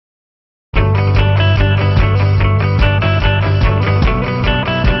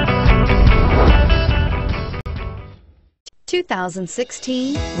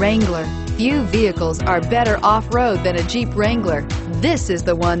2016 Wrangler. Few vehicles are better off-road than a Jeep Wrangler. This is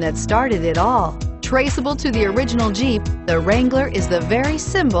the one that started it all. Traceable to the original Jeep, the Wrangler is the very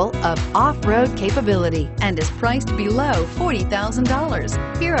symbol of off-road capability and is priced below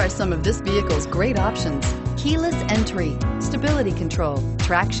 $40,000. Here are some of this vehicle's great options: keyless entry, stability control,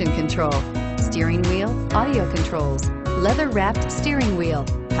 traction control, steering wheel audio controls, leather-wrapped steering wheel,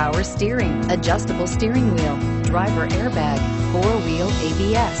 power steering, adjustable steering wheel, driver airbag, four-wheel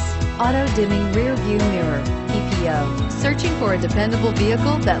ABS, auto-dimming rear view mirror, PPO. Searching for a dependable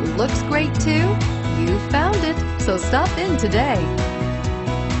vehicle that looks great too? You found it, so stop in today.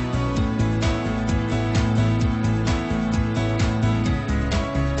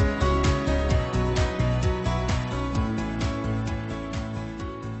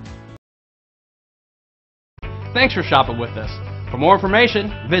 Thanks for shopping with us. For more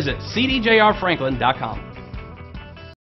information, visit cdjrfranklin.com.